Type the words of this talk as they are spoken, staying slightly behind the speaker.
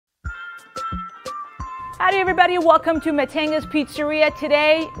Howdy everybody, welcome to Mattengas Pizzeria.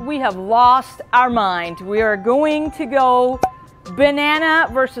 Today we have lost our mind. We are going to go banana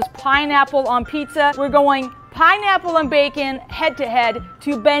versus pineapple on pizza. We're going pineapple and bacon head to head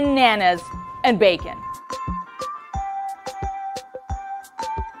to bananas and bacon.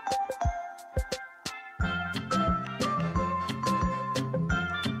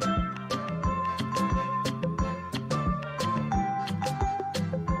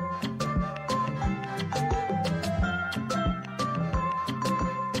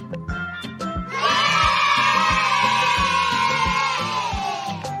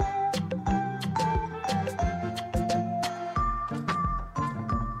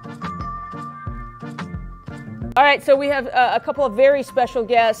 All right, so we have a couple of very special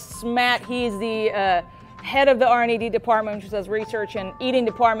guests. Matt, he's the head of the R&D department, which does research and eating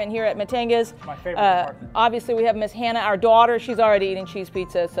department here at Mattengas. My favorite department. Obviously, we have Miss Hannah, our daughter. She's already eating cheese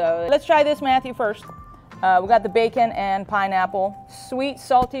pizza, so let's try this, Matthew, first. We got the bacon and pineapple. Sweet,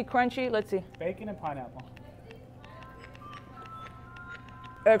 salty, crunchy. Let's see. Bacon and pineapple.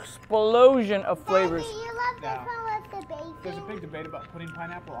 Explosion of flavors. Daddy, you love Yeah. this one with the bacon? There's a big debate about putting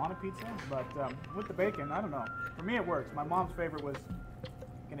pineapple on a pizza, but with the bacon, I don't know. For me, it works. My mom's favorite was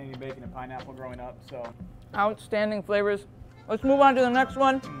Canadian bacon and pineapple growing up, so. Outstanding flavors. Let's move on to the next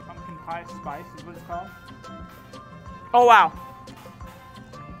one. Pumpkin pie spice is what it's called. Oh, wow.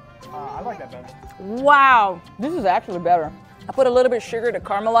 I like that better. Wow. This is actually better. I put a little bit of sugar to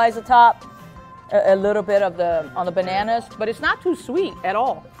caramelize the top, a little bit of on the bananas, but it's not too sweet at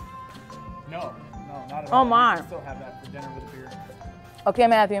all. No, not at Oh, all. my. You can still have that for dinner with a beer. Okay,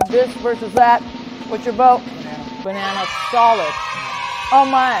 Matthew, this versus that. What's your vote? Banana. Banana solid. Oh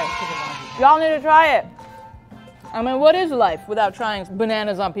my. Y'all need to try it. I mean, what is life without trying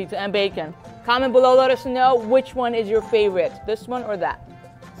bananas on pizza and bacon? Comment below, let us know which one is your favorite, this one or that.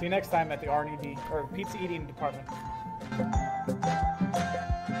 See you next time at the R&D or pizza eating department.